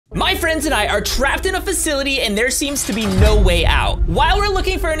My friends and I are trapped in a facility and there seems to be no way out. While we're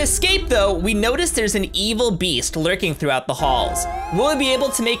looking for an escape though, we notice there's an evil beast lurking throughout the halls. Will we be able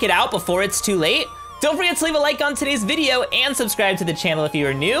to make it out before it's too late? Don't forget to leave a like on today's video and subscribe to the channel if you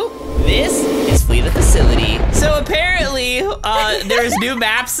are new. This is Flee the Facility. So apparently, there's new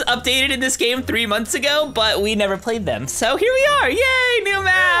maps updated in this game 3 months ago, but we never played them. So here we are, yay, new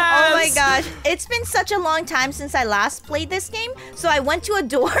maps! Oh my gosh, it's been such a long time since I last played this game, so I went to a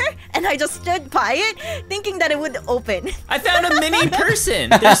door and I just stood by it, thinking that it would open. I found a mini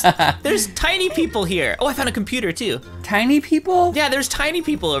person. There's tiny people here. Oh, I found a computer too. Tiny people? Yeah, there's tiny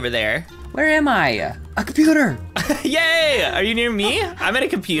people over there. Where am I? A computer. Yay! Are you near me? I'm at a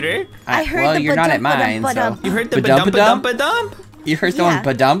computer. I heard well, the you're not at mine, so. You heard the ba-dump-a-dump-a-dump? You heard someone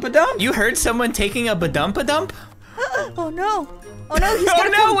ba-dump-a-dump? You heard someone taking a ba-dump-a-dump? Oh no. Oh no, he's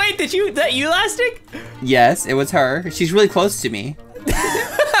gonna come. Wait, is that you, Elastic? Yes, it was her. She's really close to me.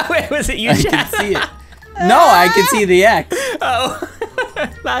 Wait, was it you, I Chad? can see it. No, I can see the X. Oh.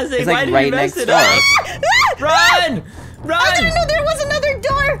 Elastic, it's why like did right you mess next it door. up? Run! Run! I didn't know there was another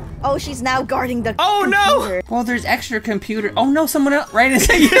door! Oh, she's now guarding the computer. No! Well, there's extra computer. Oh no, someone else right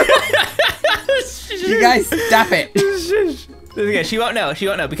inside you. You guys, stop it. Okay, she won't know. She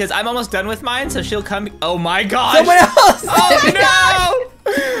won't know because I'm almost done with mine, so she'll come. Oh my gosh! Someone else! Oh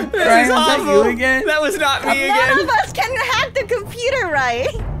no! This Ryan, is was that awful. you again? That was not me again. None of us can hack the computer, right?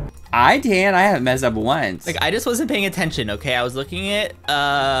 I can. I haven't messed up once. Like, I just wasn't paying attention, okay? I was looking at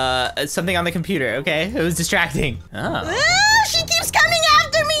something on the computer, okay? It was distracting. Oh. She keeps coming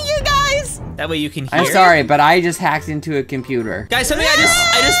after me, you guys! That way you can hear. I'm sorry, but I just hacked into a computer. Guys, something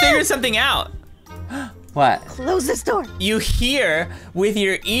I just figured something out. What? Close this door. You hear with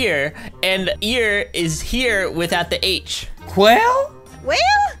your ear, and ear is here without the H. Well? Well?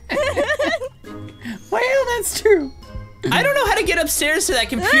 Well, that's true. I don't know how to get upstairs to that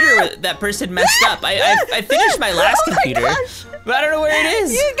computer that person messed up. I finished my last computer, but I don't know where it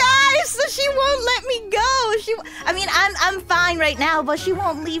is. You guys, so she won't let me go. I mean, I'm fine right now, but she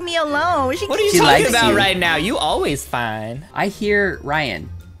won't leave me alone. What are you talking about right now? You always fine. I hear Ryan.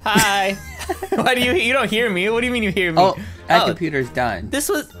 Hi. Why do you don't hear me? What do you mean you hear me? Oh, that computer's done. This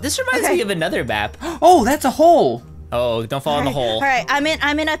reminds me of another map. Oh, that's a hole. Oh, don't fall in the hole. All right,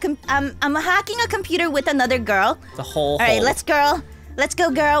 I'm hacking a computer with another girl. It's a whole. All right, let's go,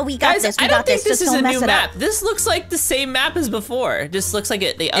 girl. We got this. We got this. This is a new map. Up. This looks like the same map as before. It just looks like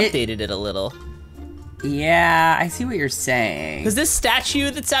they updated it a little. Yeah, I see what you're saying. Because this statue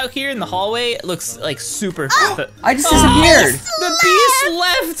that's out here in the hallway looks like super. I just disappeared. The beast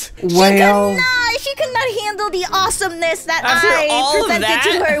left. Well, she could not handle the awesomeness that After I presented that?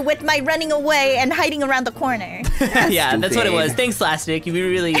 to her with my running away and hiding around the corner. Yeah, that's what it was. Thanks, Elastic. We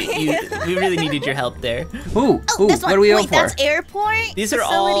really needed your help there. Ooh, this one. what do we owe Wait, for? that's airport. These are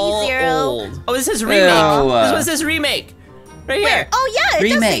Facility all 0. old. Oh, this says remake. This one says remake. Right here. Oh yeah, it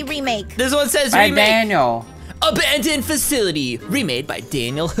does say Remake. remake. This one says By remake. Daniel. Abandoned facility, remade by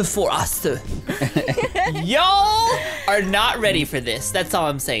Daniel Forrester. Y'all are not ready for this. That's all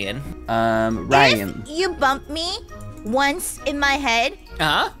I'm saying. Ryan. If you bump me once in my head,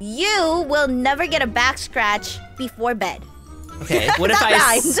 you will never get a back scratch before bed. Okay. What if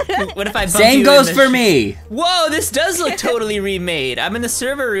what if I bump Same you goes for me. Whoa, this does look totally remade. I'm in the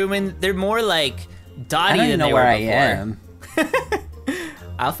server room and they're more like dotty than they were before. I am.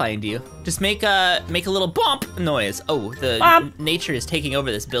 I'll find you. Just make a little bump noise. Oh, the nature is taking over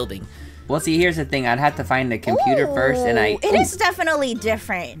this building. Well, see, here's the thing. I'd have to find the computer first, and It is definitely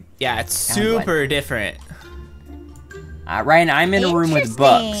different. Yeah, it's super different. Ryan, I'm in a room with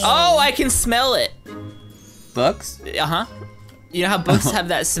books. Oh, I can smell it. Books? Uh-huh. You know how books have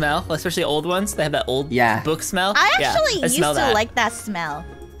that smell, especially old ones? They have that old book smell. I actually used to like that smell.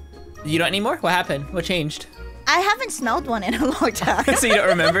 You don't anymore? What happened? What changed? I haven't smelled one in a long time. So you don't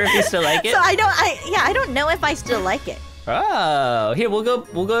remember if you still like it? So I don't know if I still like it. Oh, here we'll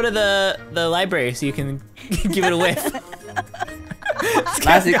go to the library so you can give it a whiff.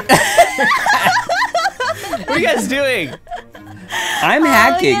 Classic. What are you guys doing? I'm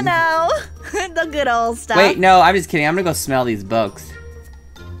hacking. You know, the good old stuff. Wait, no, I'm just kidding. I'm gonna go smell these books.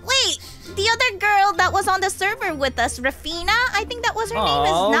 Wait, the other girl that was on the server with us, Rafina, I think that was her name,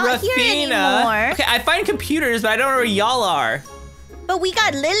 is not here anymore. Okay, I find computers, but I don't know where y'all are. But we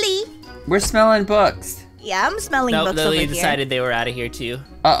got Lily. We're smelling books. Yeah, I'm smelling books Lily over here. decided they were out of here too.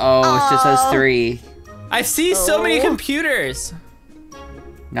 Uh-oh, it's just us 3. I see so many computers.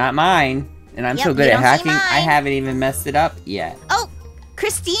 Not mine. And I'm so good at hacking, I haven't even messed it up yet. Oh,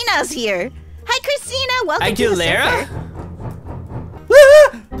 Christina's here. Hi, Christina. Welcome to the server.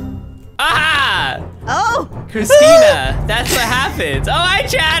 Aha! Oh, Christina, that's what happens. Oh, hi,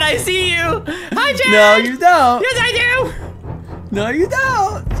 Chad. I see you. Hi, Chad. No, you don't. Yes, I do. No, you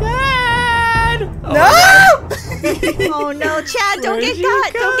don't. Chad. Oh, No! Oh no, Chad, don't Where'd get you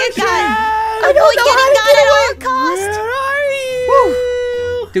caught. go, Don't get Chad? caught. I don't know how to Avoid getting caught at all costs. Where are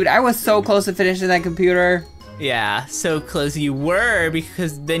you? Dude, I was so close to finishing that computer. Yeah, so close you were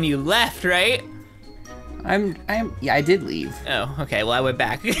because then you left, right? Yeah, I did leave. Oh, okay. Well, I went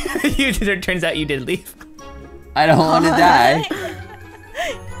back. It turns out you did leave. I don't want to die.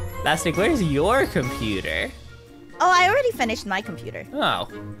 Lastic, where's your computer? Oh, I already finished my computer. Oh.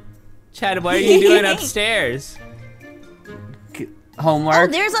 Chad, what are you doing upstairs? Oh,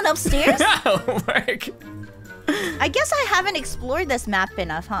 Homework. there's an upstairs? Homework. I guess I haven't explored this map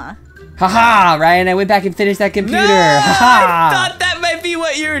enough, huh? Haha, Ryan, I went back and finished that computer. No, I Haha. thought that might be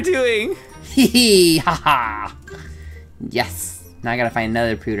what you were doing. Hee haha. Yes. Now I gotta find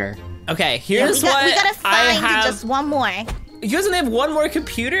another computer. Okay, Yeah, here's we what gotta I find have. just one more. You guys only have one more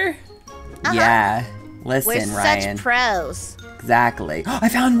computer? Yeah. Listen, We're Ryan. such pros. Exactly. I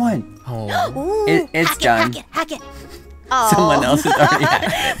found one. Oh. Ooh, It's hack done. It, hack it, hack it. Oh. Someone else has already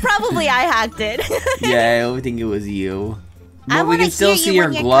had it. Probably I hacked it. Yeah, I think it was you. I But we wanna can still hear you see your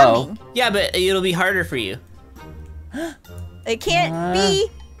when you're glow. coming. Yeah, but it'll be harder for you. It can't be.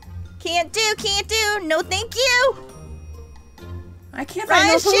 Can't do. No, thank you. I can't find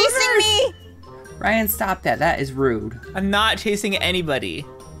Ryan's no chasing polluters. me. Ryan, stop that. That is rude. I'm not chasing anybody.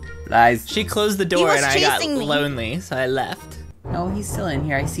 Lies. She closed the door was and I got chasing me. lonely, so I left. No, he's still in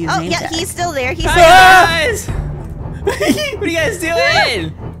here. I see his Oh, name yeah, tag. he's still there. He's Hi, guys! What are you guys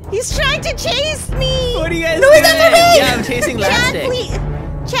doing? He's trying to chase me. What are you guys No, doing? he's after me! Yeah, I'm chasing Chad, Lastic. please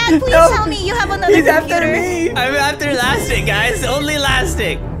No. tell me you have another He's computer. after me. I'm after Lastic, guys. Only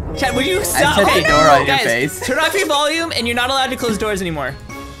Lastic. Chad, would you stop? shut the Okay, door on your guys, face. turn off your volume and you're not allowed to close doors anymore.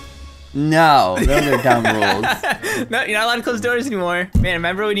 No, those are dumb rules. No, you're not allowed to close doors anymore. Man,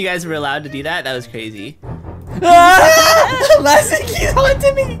 remember when you guys were allowed to do that? That was crazy. Lastic, he's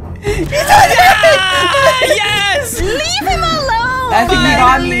haunting me. He's haunting Ah, yes! Leave him alone. Lastic, he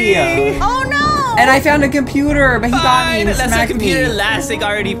got me. Oh no. And I found a computer, but he got me Fine, and that's the smacked computer me. Lastic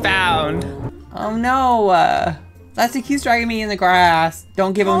already found. Oh no. Lastic, he's dragging me in the grass.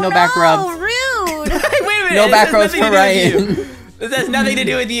 Don't give him Oh, no back rubs. rude. Wait a minute. No this back has rubs nothing for to do with you. Ryan. This has nothing to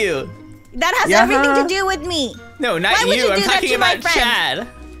do with you. That has Yeah. everything to do with me. No, not Why would you. you I'm do that talking to my about friend? Chad.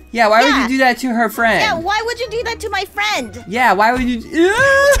 Yeah, why would Yeah. you do that to her friend? Yeah, why would you do that to my friend? Yeah, why would you?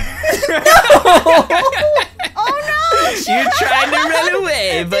 Oh no. You tried to run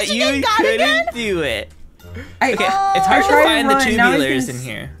away, but you you get got couldn't again? do it. I, Okay, Oh. it's hard I to tried to find the run, now he's tubulars been in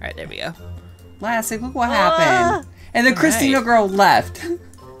here. All right, there we go. Lastic, look what happened. And the Christina Alright. girl left.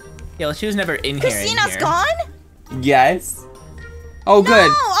 Yeah, well, she was never in Christina's here. gone? Yes. Oh, good.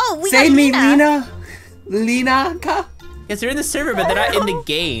 No. Oh, we Save got me, Lena. Lena. Yes, they're in the server, but they're not in the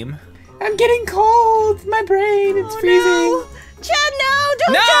game. I'm getting cold. My brain, it's freezing. No. Chad, no,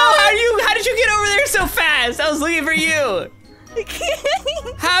 don't No, tell how did you get over there so fast? I was looking for you. me.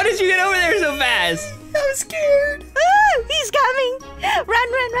 How did you get over there so fast? I'm scared. Ah, he's coming.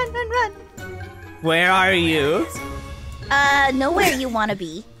 Run. Where are you? Nowhere you want to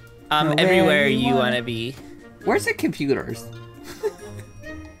be. Nowhere Everywhere you you wanna- wanna be. Where's the computers?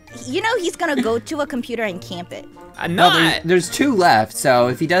 You know he's gonna go to a computer and camp it. I'm No, not. there's 2 left, so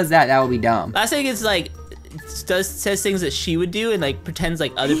if he does that, that will be dumb. Last thing is like, says things that she would do and like pretends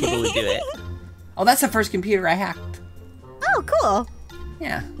like other people would do it. Oh, that's the first computer I hacked. Oh, cool.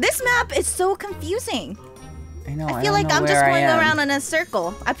 Yeah, This map is so confusing. I know. I feel like I'm just going around in a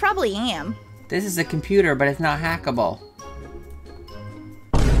circle. I probably am. This is a computer, but it's not hackable.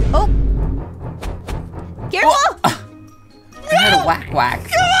 Oh. Careful! I had a whack.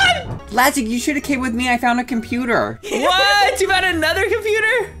 Come on! Lastic, you should have came with me. I found a computer. What? You found another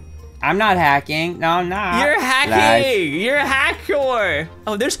computer? I'm not hacking. No, I'm not. You're Lies. hacking. You're a hacker.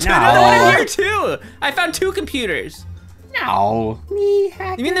 Oh, there's No. another one in here too. I found 2 computers. No. Me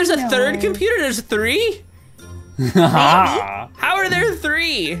hacking. You mean there's a no. third computer? There's 3? Ah, How are there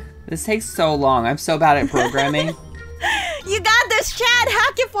 3? this takes so long. I'm so bad at programming. You got this, Chad.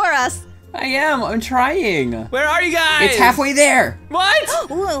 Hack it for us. I am. I'm trying. Where are you guys? It's halfway there.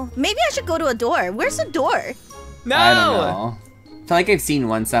 What? Ooh, maybe I should go to a door. Where's the door? No. I don't know. I feel like I've seen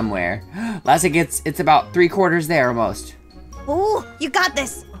one somewhere. Lastic, it's about 3/4 there almost. Ooh, you got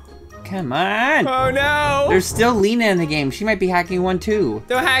this. Come on. Oh no. There's still Lena in the game. She might be hacking one too.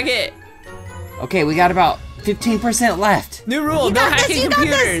 Don't hack it. Okay, we got about 15% left. New rule. You No got this, hacking you got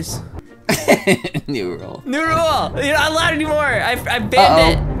this. computers. New rule. New rule. You're not allowed anymore. I banned Uh-oh.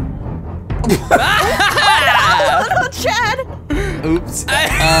 it. Oh, Chad. Oops.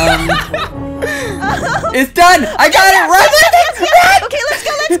 It's done. I got it. Run. Yes. Okay, let's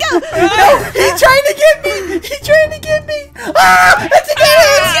go. Let's go. No, he's trying to get me. He's trying to get me. Ah, that's a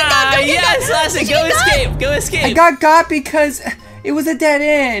Yes, Lastic, go escape. Go escape. I got because it was a dead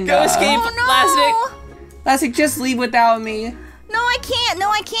end. Go escape, Oh, no. Lastic. Lastic, just leave without me. No, I can't. No,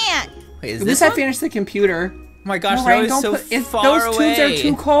 I can't. Wait, is At this least I one? finished the computer. Oh my gosh, No, they're Ryan, always don't so put, far those away. tubes are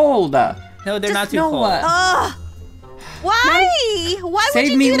too cold. No, they're not too know cold. what? Ugh. Why? Why would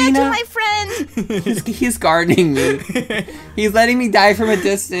Save you me, do that Lena. to my friend? He's guarding me. He's letting me die from a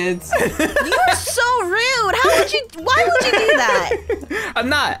distance. You're so rude. How would you? Why would you do that? I'm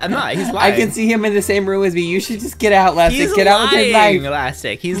not. He's lying. I can see him in the same room as me. You should just get out, Lastic. He's Get out with his lying, life.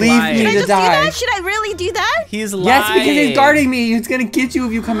 Elastic. He's Leave lying. me Should I to just die. do that? Should I really do that? He's lying. Yes, because he's guarding me. He's gonna get you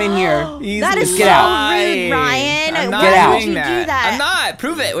if you come in here. He's That is Get so out. rude, Ryan. I'm not Get out. doing Why would you do that? I'm not.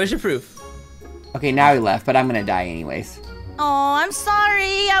 Prove it. Where's your proof? Okay, now he left, but I'm gonna die anyways. Oh, I'm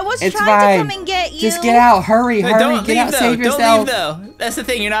sorry. I was It's trying fine. to come and get you. Just get out. Hurry, hurry. Don't Get leave out. though. Save Don't yourself. leave though. That's the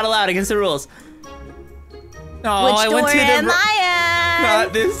thing. You're not allowed against the rules. Oh, Which I door went to the am I at?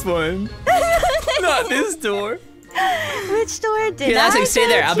 Not this one. Not this door. Which door did Here, I Lastic, stay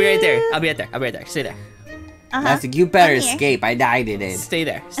there. go I'll be right there. to? I'll be right there. I'll be right there. Stay there. Lastic, you better I'm here. escape. I died in it. Stay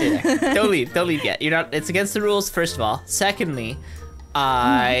there. Stay there. Don't leave. Don't leave yet. You're not. It's against the rules. First of all. Secondly,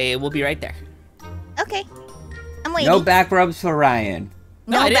 I will be right there. Okay. I'm waiting. No back rubs for Ryan.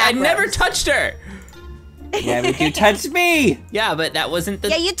 No, I back never rubs. touched her. Yeah, but you touched me. Yeah, but that wasn't the.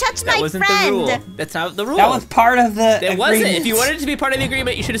 Yeah, you touched that my wasn't friend. the rule. That's not the rule. That was part of the It wasn't. agreement. If you wanted it to be part of the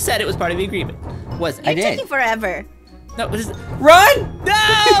agreement, you should have said it was part of the agreement. Wasn't. I You're did. taking forever. No. What is it? Run! No!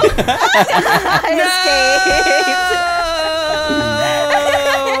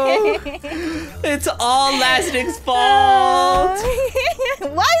 It's all Lastic's fault.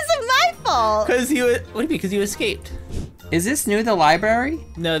 Why is it my fault? Because you. What do you mean? Because you escaped. Is this new, the library?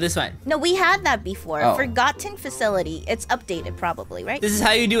 No, this one. No, we had that before. Oh. Forgotten facility. It's updated probably, right? This is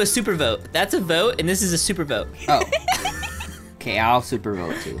how you do a super vote. That's a vote, and this is a super vote. Oh. Okay, I'll super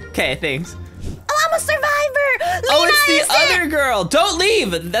vote too. Okay, thanks. Oh, I'm a survivor! Oh, Lena it's is the it! other girl. Don't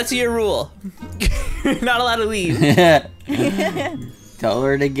leave. That's your rule. You're not allowed to leave. Tell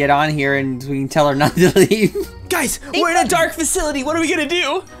her to get on here and we can tell her not to leave. Guys, we're in a dark facility. What are we gonna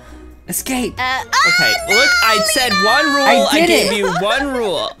do? Escape. Okay, no, look, I said one rule. I I did gave it. you one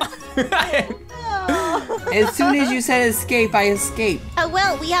rule. As soon as you said escape, I escaped. Oh,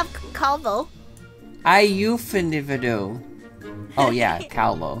 well, we have Calvo. I euphendivido. Oh yeah,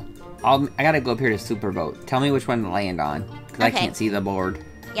 Calvo. I gotta go up here to super vote. Tell me which one to land on, because I Okay. can't see the board.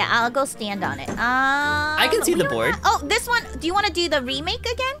 Yeah, I'll go stand on it. I can see we the don't board. have- oh, this one. Do you want to do the remake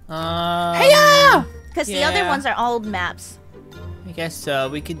again? Hiya! Because the other Yeah. ones are old maps. I guess so.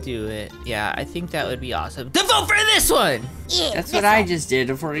 We could do it. Yeah, I think that would be awesome. To vote for this one. Yeah, That's this what I one. just did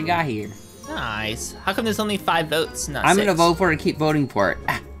before we got here. Nice. How come there's only 5 votes, not I'm 6? gonna vote for it. Keep voting for it.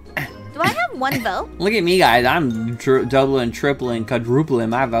 Do I have one vote? Look at me, guys. I'm doubling, tripling, quadrupling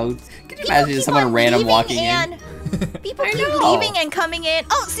my votes. Can you imagine keep someone on random leaving walking in? and People keep know. leaving and coming in.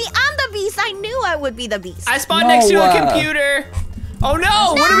 Oh, see, I'm the beast. I knew I would be the beast. I spawned No, next to a computer. Oh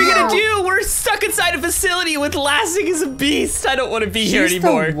no! What are we No. gonna do? We're stuck inside a facility with Lastic as a beast. I don't want to be here She's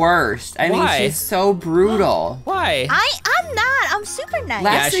anymore. the worst. I Why? mean, she's so brutal. Why? I'm not. I'm super nice.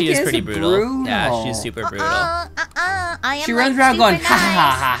 Yeah, she Lastic is is pretty brutal. Yeah, brutal. she's super brutal. I am She runs like around going super ha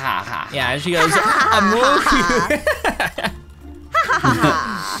ha nice. ha ha ha. Yeah, and she goes, I'm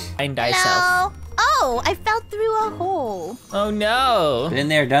Find thyself. Hello. Oh, I fell through a hole. Oh no. Been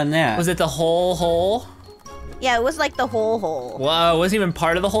there, done that. Was it the whole hole? Yeah, it was like the whole hole. Whoa, it wasn't even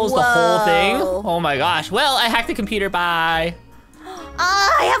part of the hole, it's the whole thing? Whoa. Oh my gosh. Well, I hacked the computer, bye.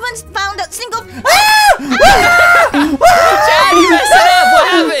 I haven't found a single. Chad, you messed it up! What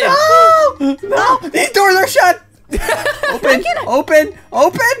happened? No, these doors are shut. Open, open,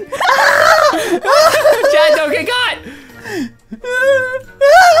 open. Chad, don't get caught!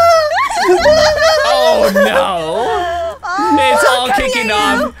 Oh no! It's all kicking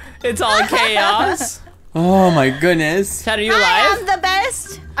off. It's all chaos. Oh my goodness. Chad, are you I am alive? the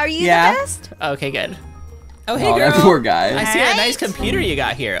best. Are you Yeah. the best? Okay, good. Oh, hey Oh, girl. that poor guy. I see a Alright. nice computer you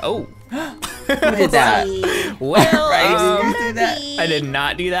got here. Oh. Who did that? Well, Right, There's you gotta did that. be I did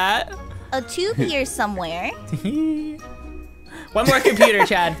not do that. a tube here somewhere. One more computer,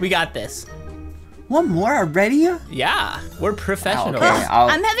 Chad. We got this. One more already? Yeah, we're professionals. Okay,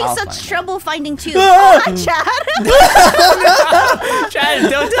 I'm having I'll such find it. trouble finding tubes. Oh, hi, Chad. Chad,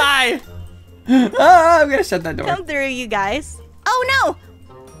 don't die. I'm gonna shut that door. Come through, you guys. Oh no!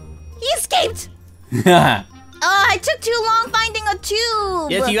 He escaped. Yeah. Oh, I took too long finding a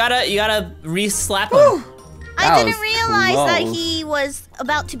tube. Yes, you gotta re-slap him. I didn't realize that he was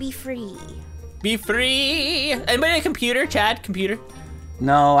about to be free. Be free. Anybody a computer? Chad, computer?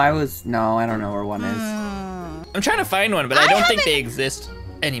 No, I don't know where one is. I'm trying to find one, but I don't think they exist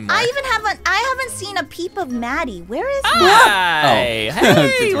anymore. I haven't seen a peep of Maddie. Where is Hi. Oh. Hey,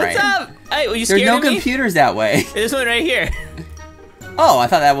 That's what's right. up? Hey, you There's scared no of me? computers that way. This one right here. Oh, I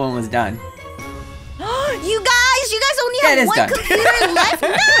thought that one was done. You guys only Yeah, it have is one done. computer left.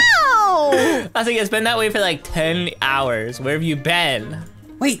 No! I think it's been that way for like 10 hours. Where have you been?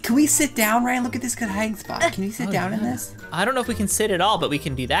 Wait, can we sit down, Ryan? Look at this good hiding spot. Can you sit down in this? I don't know if we can sit at all, but we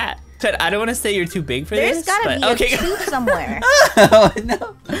can do that. Chad, I don't want to say you're too big for There's this. gotta but be a tube somewhere. Oh,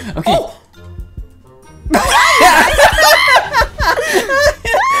 no. Okay. Oh. No.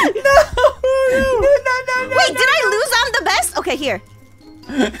 Wait, did I lose? I'm the best? Okay, here.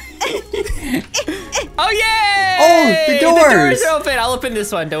 Oh, yay! Oh, the The doors. doors are open. I'll open this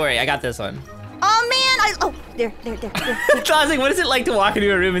one. Don't worry, I got this one. Oh man, there. Classic, what is it like to walk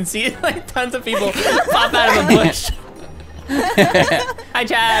into a room and see like tons of people pop out of a bush? Hi,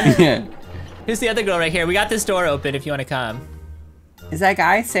 Chad. Here's the other girl right here. We got this door open if you want to come. Is that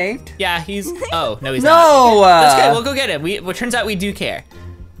guy saved? Yeah, he's... Oh, no, he's not. No! That's good. We'll go get him. Well, turns out we do care.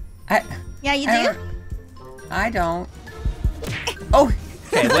 Yeah, you I do? I don't. Oh!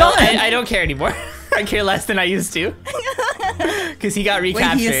 Okay, well, I don't care anymore. I care less than I used to. Because he got Wait,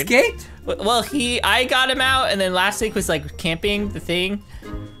 recaptured. he escaped? Well, I got him out, and then last week was like camping the thing.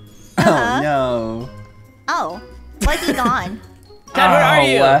 Oh, no. Oh, why he gone? Chad, where are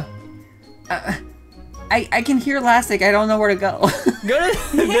you? I can hear Elastic. I don't know where to go. Go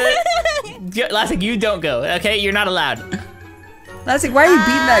to Elastic, you don't go. Okay, you're not allowed. Elastic, why are you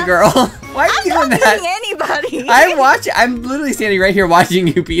beating that girl? Why are you I'm doing not that? beating anybody. I'm literally standing right here watching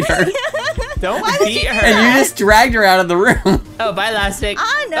you beat her. Don't beat her. And you just dragged her out of the room. Oh, bye, Elastic.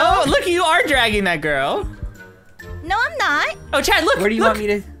 I know. Oh, look, you are dragging that girl. No, I'm not. Oh, Chad, look. Where do you want me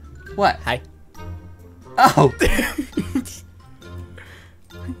to... What? Hi. Oh.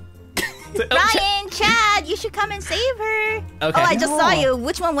 Ryan, Chad, you should come and save her. Okay. Oh, I just saw No. you.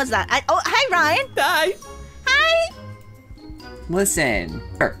 Which one was that? Hi, Ryan. Hi. Hi. Listen.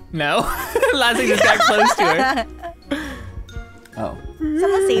 No. Elastic just got close to her. Oh.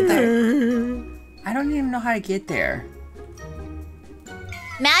 Someone saved her. I don't even know how to get there.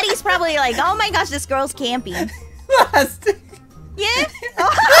 Maddie's probably like, oh my gosh, this girl's camping. Elastic. Yeah?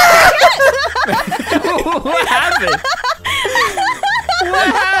 What happened? What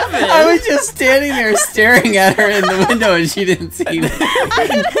happened? I was just standing there staring at her in the window and she didn't see me.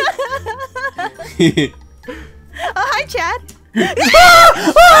 Oh, hi, Chad. Get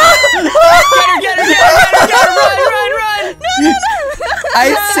her, run.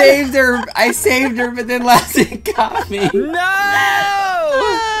 I saved her, but then Elastic got me. No!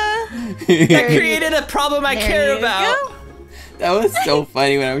 That created a problem I care about. Go. That was so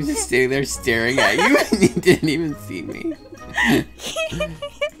funny when I was just standing there staring at you and you didn't even see me.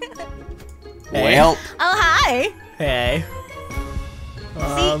 Well. Oh, hi. Hey.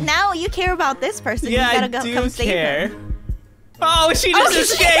 See, now you care about this person. Yeah, you gotta I go do come save care. her. Oh, she just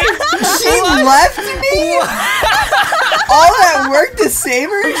escaped. She left me? All that work to save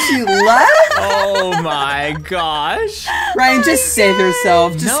her, she left? Oh my gosh. Ryan, just save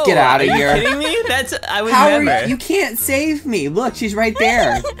herself. Just No, get out of are here. you kidding me? I would How never. are you can't save me. Look, she's right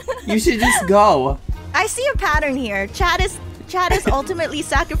there. You should just go. I see a pattern here. Chad is ultimately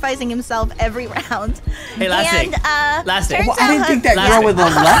sacrificing himself every round. Hey, Elastic. And, Elastic. turns Well, I didn't out think that Elastic. girl would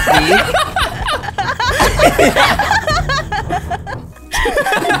have left me.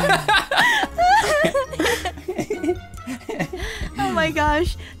 Oh my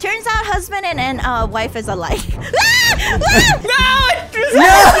gosh. Turns out husband and wife is alike. No,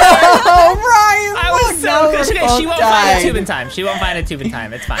 Ryan! I was so no, good. we She both won't find a died. tube in time. She won't find a tube in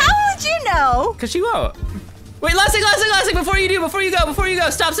time. It's fine. How would you know? Because she won't. Wait, Elastic, before you go. Stop.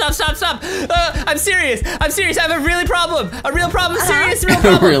 I'm serious. I have a real problem. Real problem. Really It's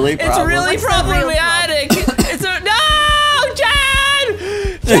problem. really What's the real problematic. It's a, no, Chad!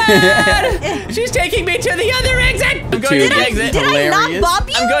 She's taking me to the other exit. I'm going to the exit. Did I not Hilarious. bop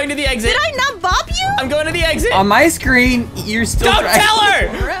you? I'm going to the exit. Did I not bop you? I'm going to the exit. On my screen, you're still Don't trying- tell her!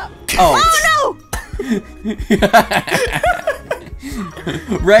 Oh.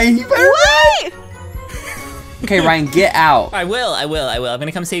 Oh Ryan, you no! better Wait! Okay, Ryan, get out. I will. I'm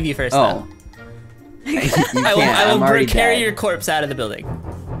gonna come save you first, Oh. though. You I can't. will I'm already carry dead. your corpse out of the building.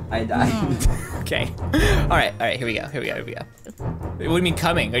 I died. Okay. All right. Here we go. What do you mean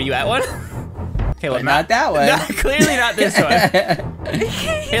coming? Are you at one? Okay, well, Not that way. No, clearly not this one.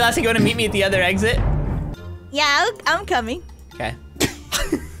 Hey, Lassie, you want to meet me at the other exit? Yeah, I'm coming. Okay.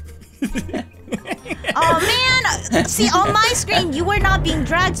 Oh man! See, on my screen, you were not being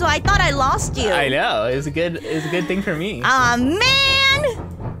dragged, so I thought I lost you. I know. It was a good thing for me. Aw,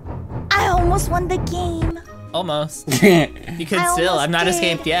 man! I almost won the game. Almost. You could still. I'm not did.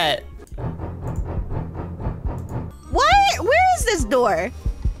 escaped yet. What? Where is this door?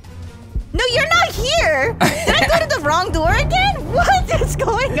 No, you're not here. Did I go to the wrong door again? What is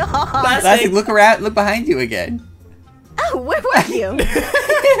going on? Plastic, look around. Look behind you again. Oh, where were you?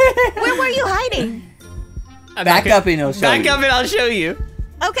 Where were you hiding? Back up and I'll show you. Back up and I'll show you.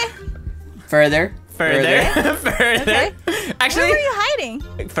 Okay. Further. Further. Further. Okay. Actually, Where were you hiding?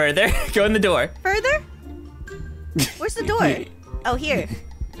 further. Go in the door. Further? Where's the door? Oh, here.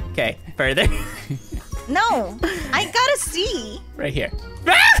 Okay. Further. No, I gotta see. Right here.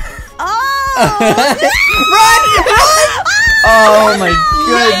 Oh! Run! Oh my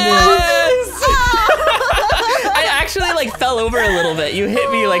goodness. Yes! I actually like fell over a little bit. You hit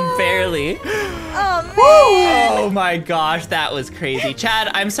me like barely. Oh man! Oh my gosh, that was crazy. Chad,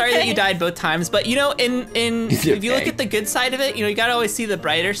 I'm sorry that you died both times, but you know, if you look at the good side of it, you know, you gotta always see the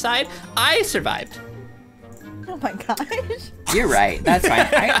brighter side. I survived. Oh my gosh. You're right. That's fine.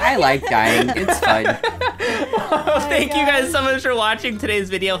 I like dying. It's fun. Thank you guys so much for watching today's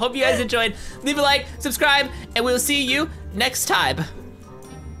video. Hope you guys enjoyed. Leave a like, subscribe, and we'll see you next time.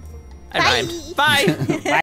 I rhymed. Bye. Bye.